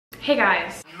Hey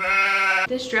guys.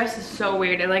 This dress is so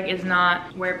weird. It like is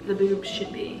not where the boobs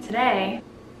should be. Today,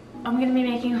 I'm gonna be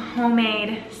making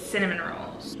homemade cinnamon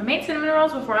rolls. I made cinnamon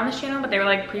rolls before on this channel, but they were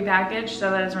like pre-packaged,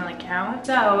 so that doesn't really count.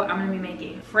 So I'm gonna be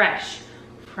making fresh,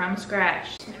 from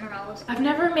scratch cinnamon rolls. I've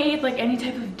never made like any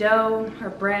type of dough or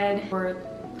bread or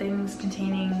things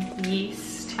containing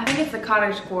yeast. I think it's the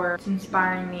cottagecore that's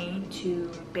inspiring me to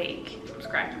bake from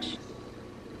scratch.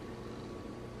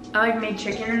 I like made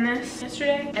chicken in this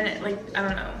yesterday, and it like, I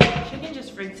don't know. Chicken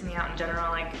just freaks me out in general,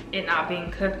 like it not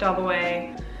being cooked all the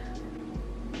way.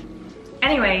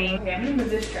 Anyway, okay, I'm gonna move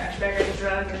this trash bag. I just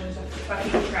realized there's just a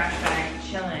fucking trash bag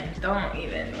chilling. Don't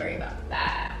even worry about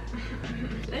that.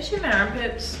 Did I shave my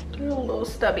armpits? They're a little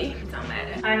stubby. It's not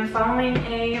bad. I'm following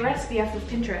a recipe off of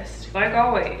Pinterest, like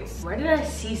always. Where did I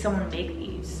see someone make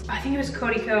these? I think it was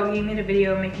Cody Co. He made a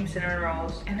video making cinnamon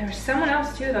rolls. And there was someone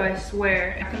else too though, I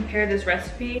swear. I compared this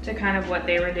recipe to kind of what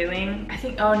they were doing. I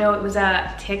think, oh no, it was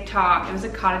a TikTok. It was a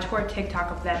cottagecore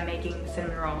TikTok of them making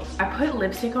cinnamon rolls. I put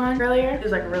lipstick on earlier. It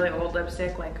was like really old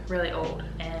lipstick, like really old.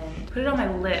 And put it on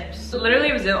my lips. Literally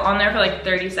it was on there for like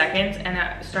 30 seconds and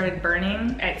it started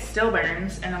burning. It still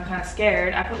burns and I'm kind of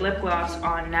scared. I put lip gloss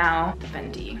on now, the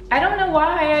Fenty. I don't know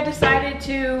why I decided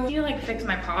to like fix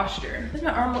my posture. Because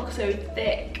my arm looks so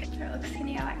thick. Do I look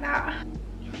skinny like that?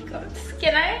 God,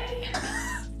 skinny.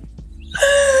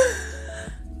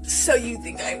 So you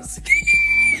think I'm skinny?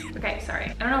 Okay, sorry.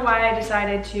 I don't know why I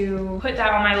decided to put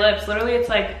that on my lips. Literally, it's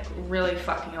like really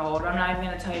fucking old. I'm not even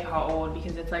gonna tell you how old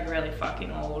because it's like really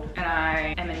fucking old and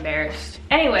I am embarrassed.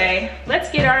 Anyway, let's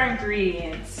get our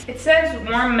ingredients. It says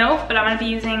warm milk, but I'm gonna be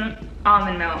using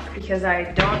almond milk because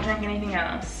I don't drink anything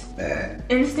else.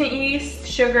 Instant yeast,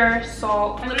 sugar,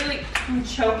 salt. I'm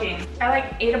choking. I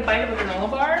like ate a bite of a granola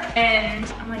bar and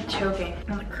I'm like choking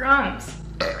on the crumbs.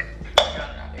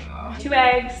 2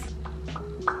 eggs.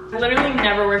 I literally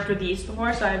never worked with yeast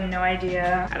before, so I have no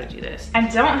idea how to do this. I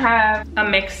don't have a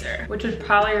mixer, which would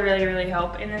probably really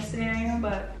help in this scenario,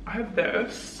 but I have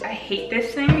this. I hate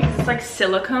this thing because it's like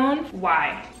silicone.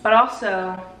 Why? But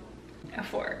also a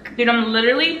fork. Dude, I'm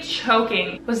literally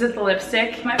choking. Was it the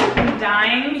lipstick? Am I fucking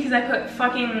dying because I put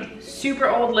fucking super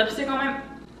old lipstick on my...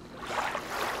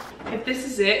 If this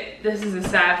is it, this is a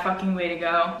sad fucking way to go.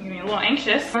 I'm getting a little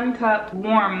anxious. 1 cup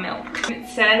warm milk. It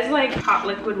says like hot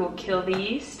liquid will kill the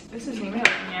yeast. This isn't even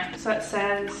open yet. So it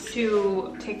says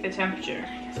to take the temperature.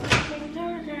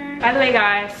 By the way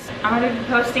guys, I'm gonna be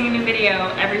posting a new video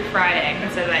every Friday.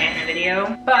 It says I end the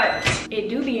video, but it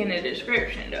do be in the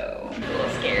description though. I'm a little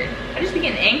scared. I just be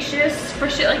getting anxious for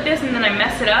shit like this and then I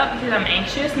mess it up because I'm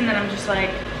anxious and then I'm just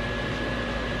like,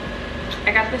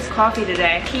 I got this coffee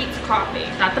today. Pete's coffee.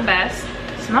 Not the best.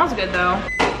 Smells good though.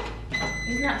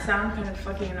 Doesn't that sound kind of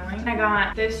fucking annoying? I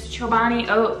got this Chobani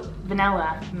oat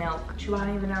vanilla milk.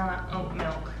 Chobani vanilla oat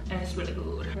milk. And it's really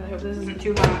good. I really hope this isn't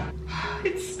too hot.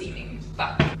 It's steaming.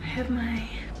 But I have my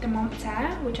thermometer,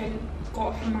 which I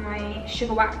got from my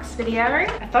sugar wax video.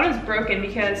 I thought it was broken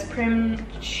because Prim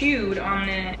chewed on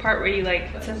the part where you like,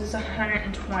 it says it's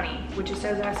 120, which it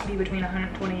says it has to be between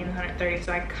 120 and 130.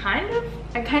 So I kind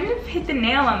of hit the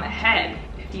nail on the head,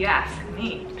 if you ask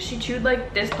me. She chewed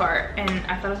like this part and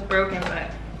I thought it was broken, but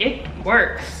it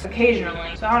works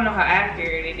occasionally. So I don't know how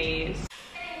accurate it is.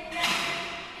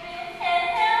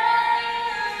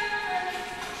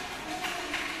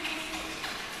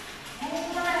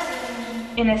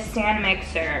 In a stand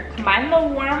mixer, combine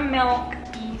the warm milk,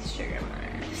 yeast, sugar.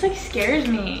 This like scares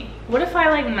me. What if I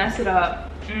like mess it up?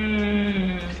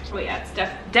 Oh yeah, it's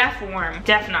def warm,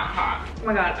 def not hot. Oh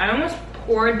my god, I almost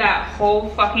poured that whole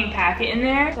fucking packet in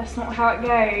there. That's not how it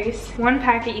goes. 1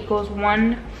 packet equals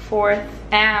 1/4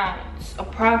 ounce,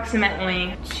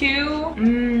 approximately 2.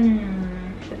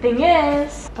 The thing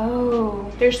is,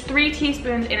 oh, there's 3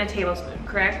 teaspoons in a tablespoon,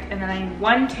 correct? And then I need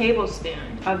 1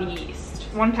 tablespoon of yeast.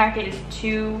 1 packet is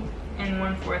 2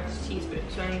 1/4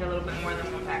 teaspoons, so I need a little bit more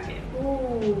than 1 packet.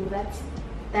 Ooh,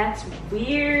 that's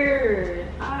weird.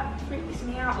 That freaks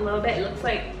me out a little bit. It looks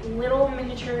like little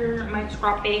miniature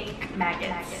microscopic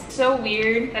maggots. So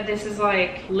weird that this is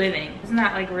like living. Isn't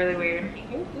that like really weird?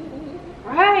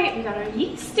 Right, we got our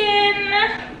yeast in.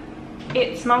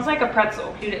 It smells like a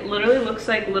pretzel. Dude, it literally looks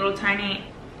like little tiny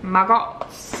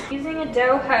maggots. Using a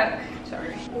dough hook.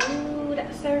 Sorry. Ooh,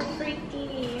 that's so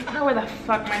freaky. I don't know where the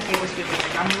fuck my tablespoon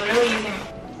is. I'm literally using...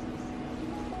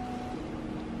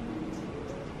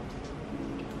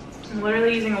 I'm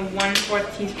literally using a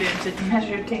 1/4 teaspoon to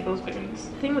measure tablespoons.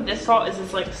 The thing with this salt is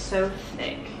it's like so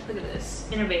thick. Look at this.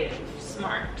 Innovative.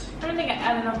 Smart. I don't think I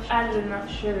added enough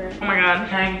sugar. Oh my god,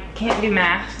 I can't do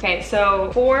math. Okay,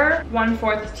 so 4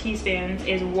 1/4 teaspoons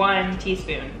is 1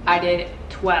 teaspoon. I did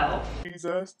 12.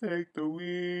 Jesus, take the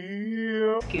wheel.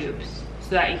 scoops.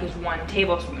 So that equals 1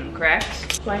 tablespoon,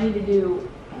 correct? So I need to do,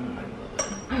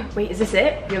 wait, is this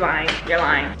it? You're lying, you're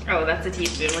lying. Oh, that's a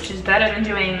teaspoon, which is better than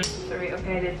doing 3.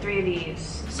 Okay, I did 3 of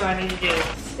these. So I need to do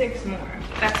 6 more.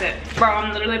 That's it. Bro,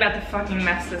 I'm literally about to fucking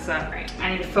mess this up. Right,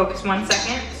 I need to focus 1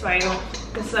 second so I don't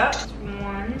fuck this up.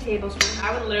 1 tablespoon.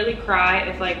 I would literally cry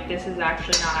if like this is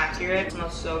actually not accurate. It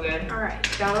smells so good. All right,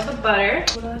 got all the butter.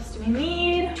 What else do we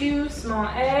need? 2 small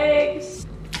eggs.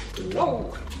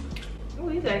 Whoa. Oh,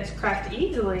 these eggs cracked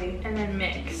easily. And then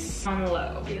mix on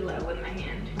low. Be low with my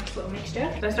hand. Slow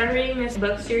mixture. So I started reading this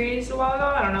book series a while ago.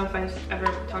 I don't know if I ever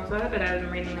talked about it, but I've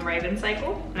been reading the Raven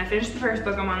Cycle. And I finished the first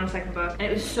book, I'm on the second book. And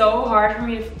it was so hard for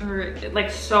me to,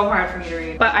 so hard for me to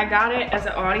read. But I got it as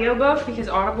an audiobook because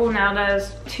Audible now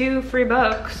does 2 free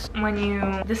books when you,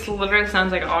 this literally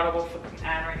sounds like an Audible fucking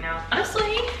ad right now.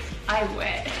 Honestly, I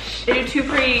wish. They do 2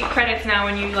 free credits now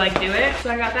when you like do it.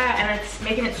 So I got that and it's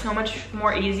making it so much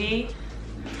more easy.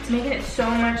 It's making it so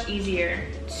much easier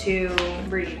to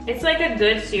read. It's like a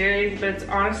good series, but it's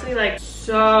honestly like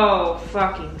so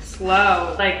fucking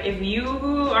slow. Like if you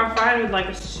are fine with like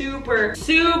a super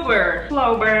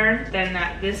slow burn,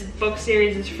 then this book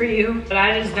series is for you. But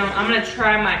I just don't, I'm gonna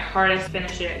try my hardest to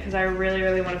finish it because I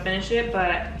really want to finish it,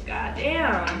 but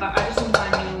goddamn. But I just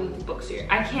want a new book series.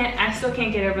 I still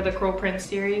can't get over the Cruel Prince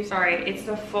series. Sorry, it's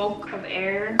the Folk of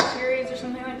Air series or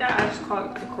something like that. I just call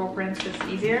it the Cruel Prince because it's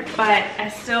easier. But I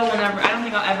still will never, I don't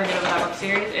think I'll ever get over that book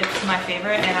series. It's my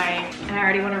favorite and I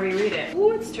already want to reread it.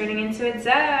 Ooh, it's turning into a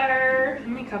dessert. How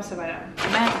many cups have I done?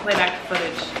 I'm gonna have to play back the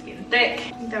footage. It's getting thick.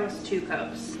 I think that was 2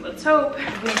 cups. Let's hope.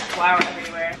 There's flour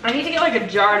everywhere. I need to get like a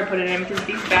jar to put it in because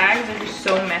these bags are just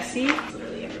so messy. It's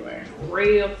literally everywhere.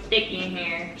 Real thicky in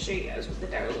here. I'll show you guys what the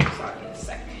dough looks like in a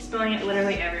second. Spilling it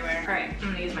literally everywhere. All right,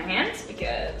 I'm gonna use my hands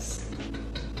because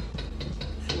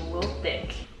it's a little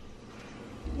thick.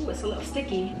 Ooh, it's a little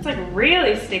sticky. It's like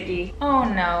really sticky. Oh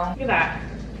no, look at that.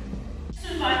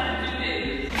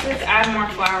 Just add more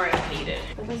flour if needed.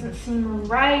 That doesn't seem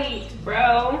right,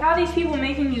 bro. How are these people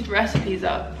making these recipes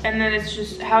up? And then it's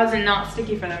just, how is it not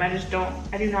sticky for them?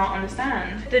 I do not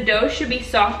understand. The dough should be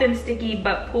soft and sticky,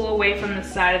 but pull away from the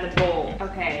side of the bowl.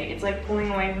 Okay, it's like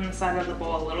pulling away from the side of the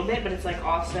bowl a little bit, but it's like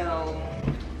also,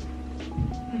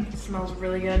 it smells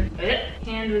really good.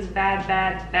 Hand was bad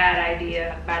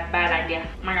idea. Bad idea.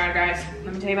 Oh my god, guys,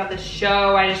 let me tell you about this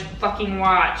show I just fucking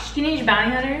watched. Teenage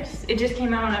Bounty Hunters. It just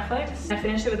came out on Netflix. I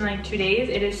finished it within like 2 days.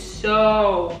 It is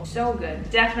so good.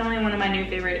 Definitely one of my new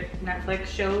favorite Netflix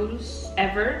shows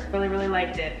ever. Really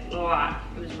liked it a lot.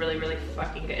 It was really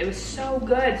fucking good. It was so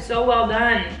good, so well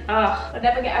done. Ugh, I'll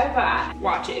never get over it.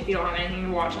 Watch it if you don't have anything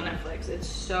to watch on Netflix. It's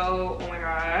so, oh my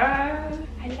god.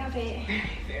 I love it.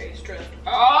 Very stressed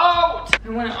out. I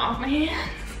want it off my hands.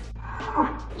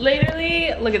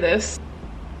 Literally, look at this.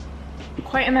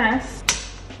 Quite a mess.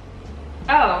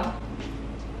 Oh.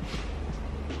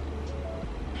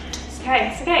 It's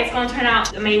okay, it's okay. It's gonna turn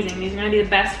out amazing. These are gonna be the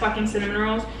best fucking cinnamon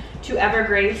rolls to ever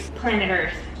grace planet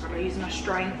Earth. I'm gonna use my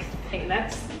strength. Hey,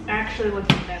 that's actually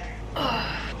looking better.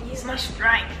 Ugh, use my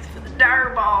strength for the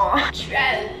dough ball.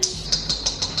 Trash.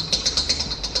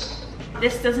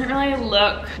 This doesn't really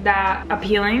look that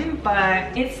appealing,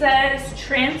 but it says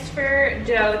transfer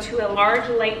dough to a large,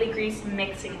 lightly greased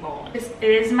mixing bowl. This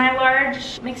is my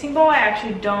large mixing bowl. I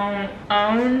actually don't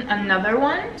own another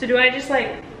one. So do I just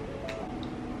like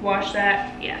wash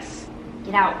that? Yes.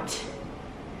 Get out.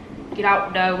 Get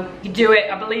out, dough. You do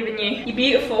it. I believe in you. You're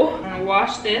beautiful. I'm gonna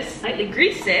wash this, lightly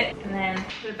grease it, and then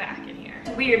put it back in here.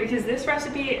 It's weird because this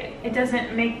recipe, it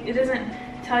doesn't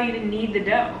tell you to knead the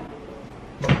dough,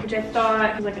 which I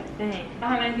thought was like a thing. I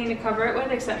don't have anything to cover it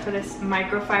with except for this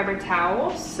microfiber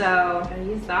towel, so I'm gonna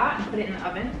use that and put it in the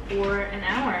oven for an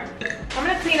hour. I'm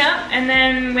gonna clean up and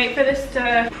then wait for this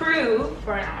to prove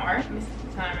for an hour. Let me set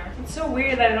the timer. It's so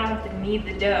weird that I don't have to knead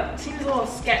the dough. It seems a little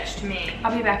sketch to me.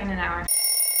 I'll be back in an hour.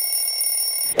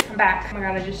 I'm back. Oh my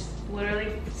god, I just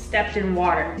literally stepped in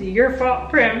water. Your fault,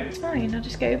 Prim. It's fine, I'll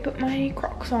just go put my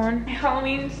Crocs on. My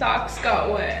Halloween socks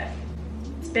got wet.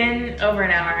 It's been over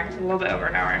an hour, a little bit over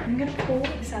an hour. I'm gonna pull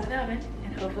this out of the oven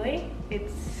and hopefully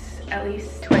it's at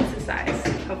least twice the size.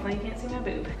 Hopefully you can't see my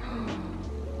boob.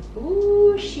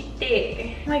 Ooh, she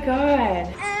thick. Oh my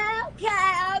god. Okay.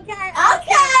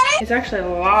 It's actually a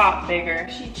lot bigger.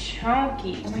 She's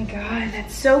chunky. Oh my god,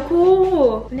 that's so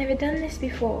cool. I've never done this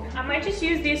before. I might just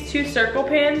use these 2 circle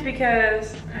pins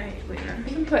because, wait a minute.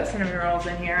 You can put cinnamon rolls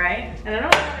in here, right? And I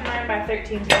don't have 9 by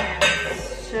 13 pins.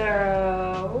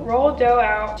 So, roll dough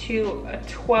out to a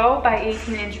 12 by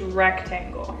 18 inch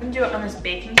rectangle. I'm gonna do it on this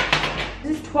baking sheet.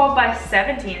 This is 12 by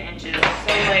 17 inches.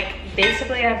 So like,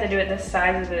 basically I have to do it the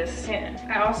size of this pin.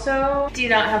 I also do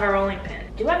not have a rolling pin.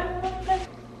 Do I have a rolling pin?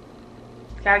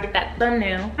 Gotta get that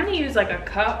thumbnail. I'm gonna use like a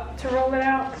cup to roll it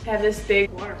out. I have this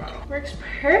big water bottle. Works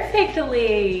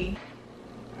perfectly.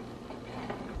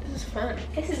 This is fun.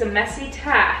 This is a messy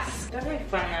task. Definitely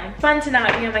fun though. Fun to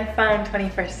not be on my phone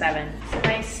 24/7. It's a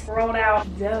nice rolled out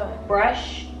dough.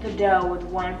 Brush the dough with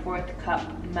 1/4 cup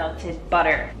melted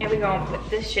butter. And we're gonna put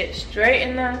this shit straight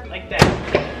in there like that.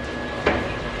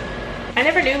 I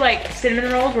never knew like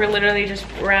cinnamon rolls were literally just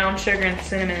brown sugar and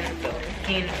cinnamon in the filling.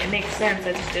 I mean, it makes sense,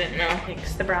 I just didn't know.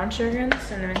 Mix the brown sugar and the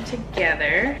cinnamon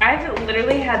together. I've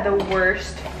literally had the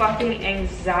worst fucking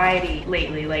anxiety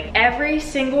lately. Like every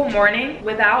single morning,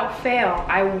 without fail,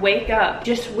 I wake up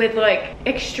just with like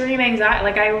extreme anxiety.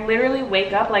 Like I literally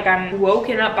wake up like I'm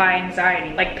woken up by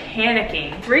anxiety, like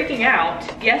panicking, freaking out.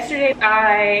 Yesterday,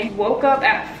 I woke up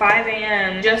at 5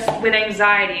 a.m. just with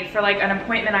anxiety for like an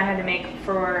appointment I had to make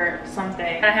for something.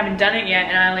 And I haven't done it yet,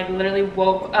 and I like literally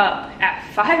woke up at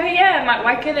 5 a.m.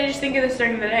 Why can't I just think of this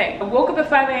during the day? I woke up at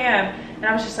 5 a.m. and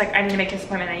I was just like, I need to make this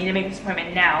appointment. I need to make this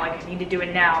appointment now. Like I need to do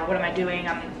it now. What am I doing?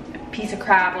 I'm a piece of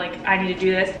crap. Like I need to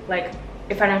do this. Like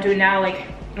if I don't do it now, like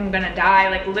I'm gonna die.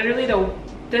 Like literally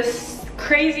this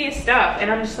craziest stuff.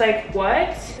 And I'm just like,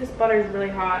 what? This butter is really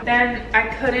hot. Then I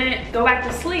couldn't go back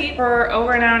to sleep for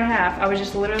over an hour and a half. I was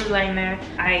just literally laying there.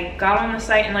 I got on the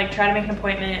site and like tried to make an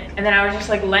appointment. And then I was just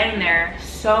like laying there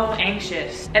so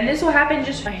anxious. And this will happen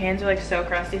just, my hands are like so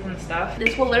crusty from the stuff.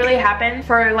 This will literally happen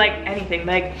for like anything.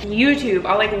 Like YouTube,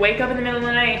 I'll like wake up in the middle of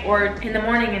the night or in the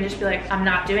morning and just be like, I'm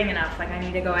not doing enough. Like I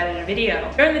need to go edit a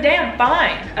video. During the day, I'm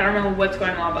fine. I don't know what's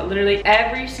going on, but literally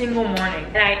every single morning.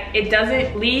 And it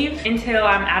doesn't leave until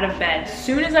I'm out of bed. As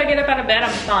soon as I get up out of bed, I'm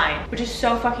fine, which is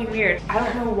so fucking weird. I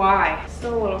don't know why. It's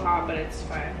still a little hot, but it's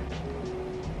fine.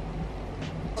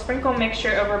 Sprinkle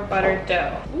mixture over buttered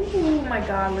dough. Ooh my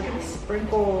god, look at the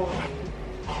sprinkle.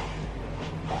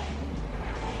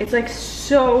 It's like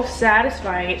so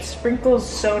satisfying. It sprinkles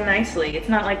so nicely. It's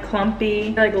not like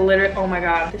clumpy. Like literally, oh my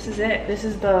god, this is it. This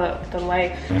is the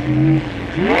life.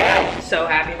 So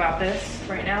happy about this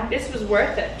right now. This was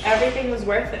worth it. Everything was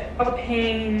worth it. All the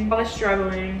pain, all the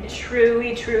struggling. It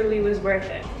truly, truly was worth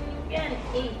it.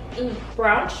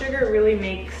 Brown sugar really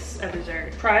makes a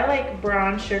dessert. Try like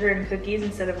brown sugar and cookies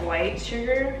instead of white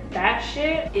sugar. That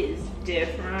shit is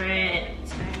different.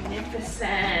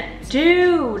 Magnificent.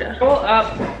 Dude, roll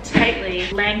up tightly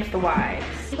lengthwise.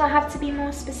 You don't have to be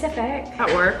more specific.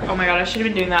 At work, oh my god, I should have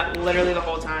been doing that literally the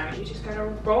whole time. You just gotta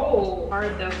roll.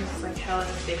 Hard though, because it's like hella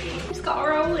sticky. You just gotta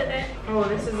roll with it. Oh,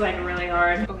 this is like really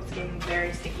hard. Oh, it's getting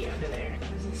very sticky under there.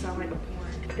 Doesn't sound like a porn.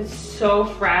 It's so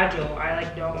fragile. I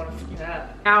like don't want to fuck it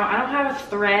up. Now I don't have a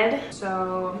thread,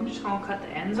 so I'm just gonna cut the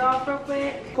ends off real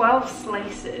quick. 12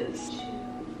 slices.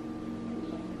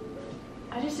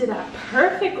 I just did that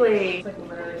perfectly. It's like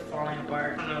literally falling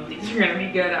apart. I don't know if these are gonna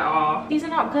be good at all. These are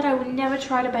not good. I would never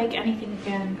try to bake anything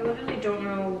again. I literally don't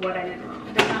know what I did wrong.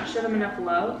 Did I not show them enough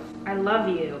love? I love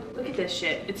you. Look at this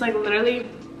shit. It's like literally.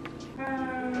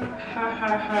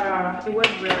 It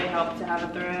would really help to have a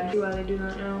thread. Why they do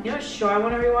not know. You know what show I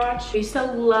want to rewatch? I used to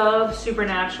love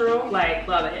Supernatural. Like,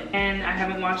 love it. And I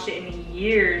haven't watched it in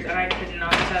years, and I could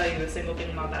not tell you a single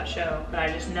thing about that show. But I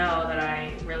just know that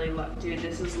I really love. Dude,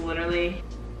 this is literally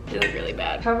really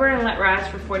bad. Cover and let rise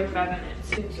for 45 minutes.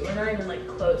 Dude, so we're not even like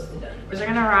close to done. These are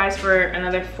gonna rise for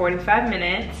another 45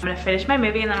 minutes. I'm gonna finish my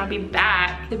movie and then I'll be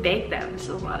back to bake them. This is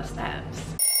a lot of steps.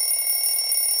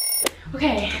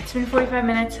 Okay, it's been 45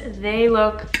 minutes. They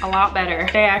look a lot better.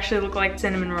 They actually look like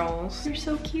cinnamon rolls. They're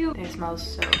so cute. They smell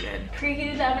so good.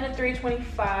 Preheated the oven at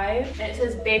 325. And it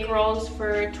says bake rolls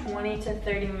for 20 to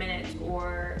 30 minutes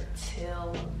or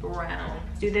till brown.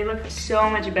 Dude, they look so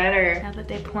much better now that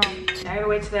they plumped. I gotta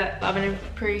wait till the oven to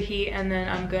preheat and then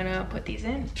I'm gonna put these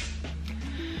in.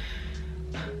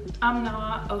 I'm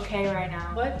not okay right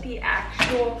now. What the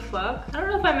actual fuck? I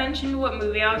don't know if I mentioned what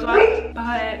movie I was watching, but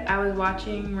I was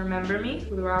watching Remember Me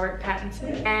with Robert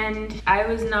Pattinson, and I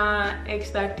was not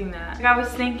expecting that. Like, I was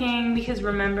thinking, because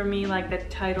Remember Me, like the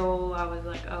title, I was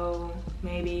like, oh,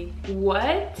 maybe.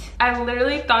 What? I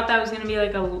literally thought that was gonna be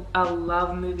like a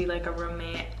love movie, like a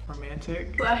romantic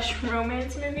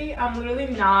romance movie. I'm literally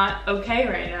not okay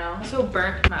right now. I'm so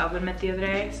burnt my oven mitt the other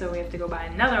day, so we have to go buy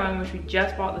another one, which we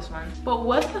just bought this one. But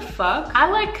what the fuck? I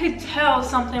like could tell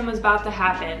something was about to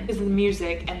happen because of the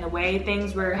music and the way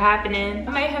things were happening.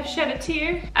 I might have shed a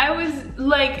tear. I was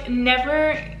like,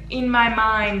 never in my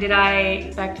mind did I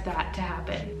expect that to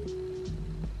happen.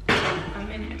 I'm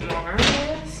in it more.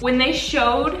 When they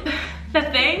showed the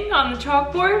thing on the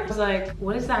chalkboard. I was like,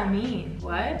 what does that mean?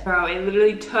 What? Bro, it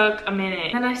literally took a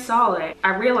minute. And I saw it.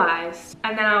 I realized.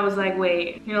 And then I was like,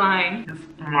 wait, you're lying.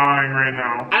 I'm lying right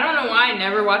now. I don't know why I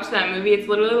never watched that movie. It's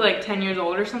literally like 10 years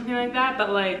old or something like that.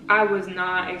 But like, I was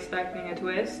not expecting a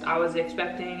twist. I was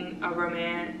expecting a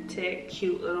romantic,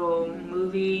 cute little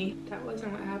movie. That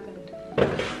wasn't what happened.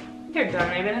 They're done.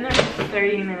 They've been in there for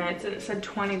 30 minutes and it said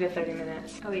 20 to 30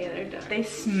 minutes. Oh yeah, they're done. They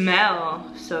smell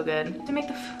so good. To make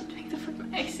the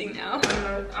freaking icing now.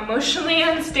 I'm emotionally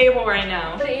unstable right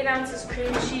now. Put 8 ounces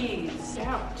cream cheese. Get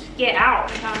out. Get out.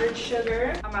 Powdered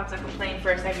sugar. I'm about to complain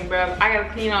for a second, bro. I gotta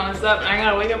clean all this up and I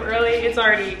gotta wake up early. It's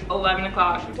already 11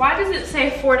 o'clock. Why does it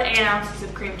say 4 to 8 ounces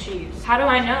of cream cheese? How do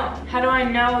I know? How do I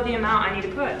know the amount I need to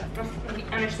put? I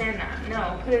don't understand that.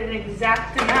 No, put an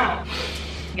exact amount.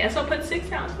 Guess I'll put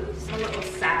 6 ounces. I'm a little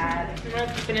sad. I'm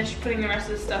gonna finish putting the rest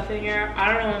of the stuff in here.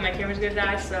 I don't know when my camera's gonna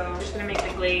die, so I'm just gonna make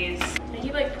the glaze. I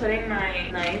keep like putting my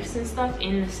knives and stuff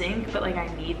in the sink, but like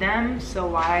I need them, so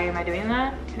why am I doing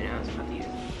that? Who knows? I'm about to use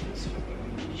this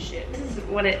fucking shit. This is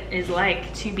what it is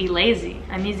like to be lazy.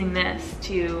 I'm using this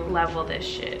to level this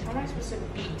shit. How am I supposed to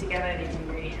beat together these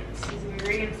ingredients? These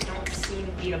ingredients don't seem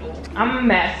beatable. I'm a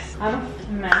mess. I'm a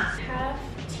mess. Half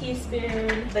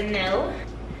teaspoon vanilla.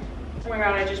 Oh my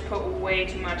god, I just put way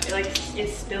too much. It like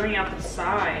is spilling out the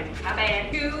side. My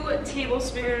bad. 2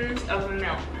 tablespoons of milk.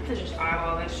 I have to just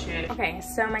eyeball this shit. Okay,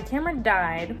 so my camera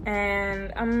died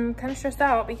and I'm kind of stressed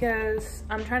out because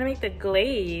I'm trying to make the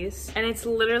glaze and it's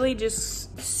literally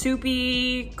just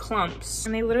soupy clumps.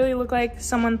 And they literally look like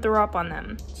someone threw up on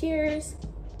them. Cheers.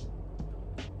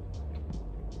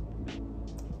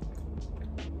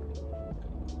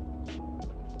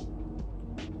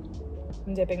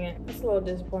 I'm dipping it. It's a little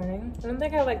disappointing. I don't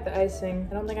think I like the icing.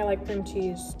 I don't think I like cream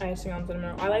cheese icing on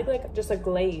cinnamon roll. I like just a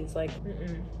glaze, like,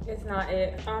 It's not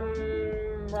it.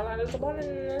 Really disappointed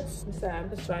in this. I'm sad.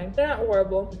 It's fine. They're not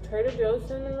horrible. Trader Joe's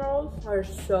cinnamon rolls are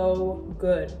so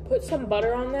good. Put some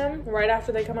butter on them right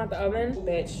after they come out the oven.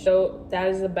 Bitch. So that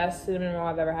is the best cinnamon roll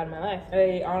I've ever had in my life.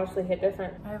 They honestly hit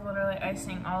different. I have literally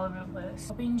icing all over the place.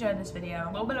 Hope you enjoyed this video.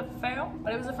 A little bit of a fail,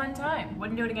 but it was a fun time.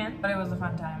 Wouldn't do it again, but it was a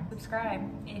fun time. Subscribe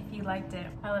if you liked it.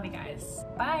 I love you guys.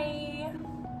 Bye.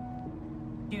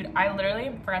 Dude, I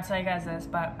literally forgot to tell you guys this,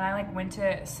 but when I like went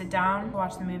to sit down to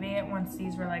watch the movie once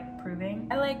these were like proving,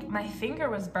 my finger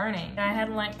was burning. And I had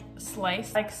like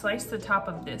sliced the top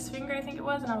of this finger, I think it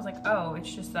was, and I was like, oh,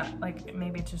 it's just that, like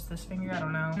maybe it's just this finger, I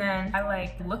don't know. And then I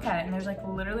like look at it and there's like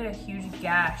literally a huge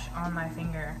gash on my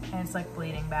finger and it's like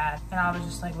bleeding bad. And I was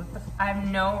just like, what the I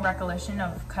have no recollection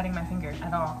of cutting my finger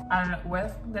at all. I don't know,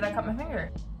 where did I cut my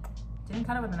finger? Didn't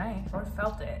cut it with a knife or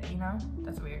felt it, you know?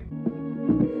 That's weird.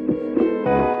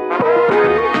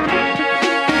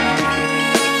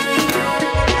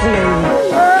 Hello.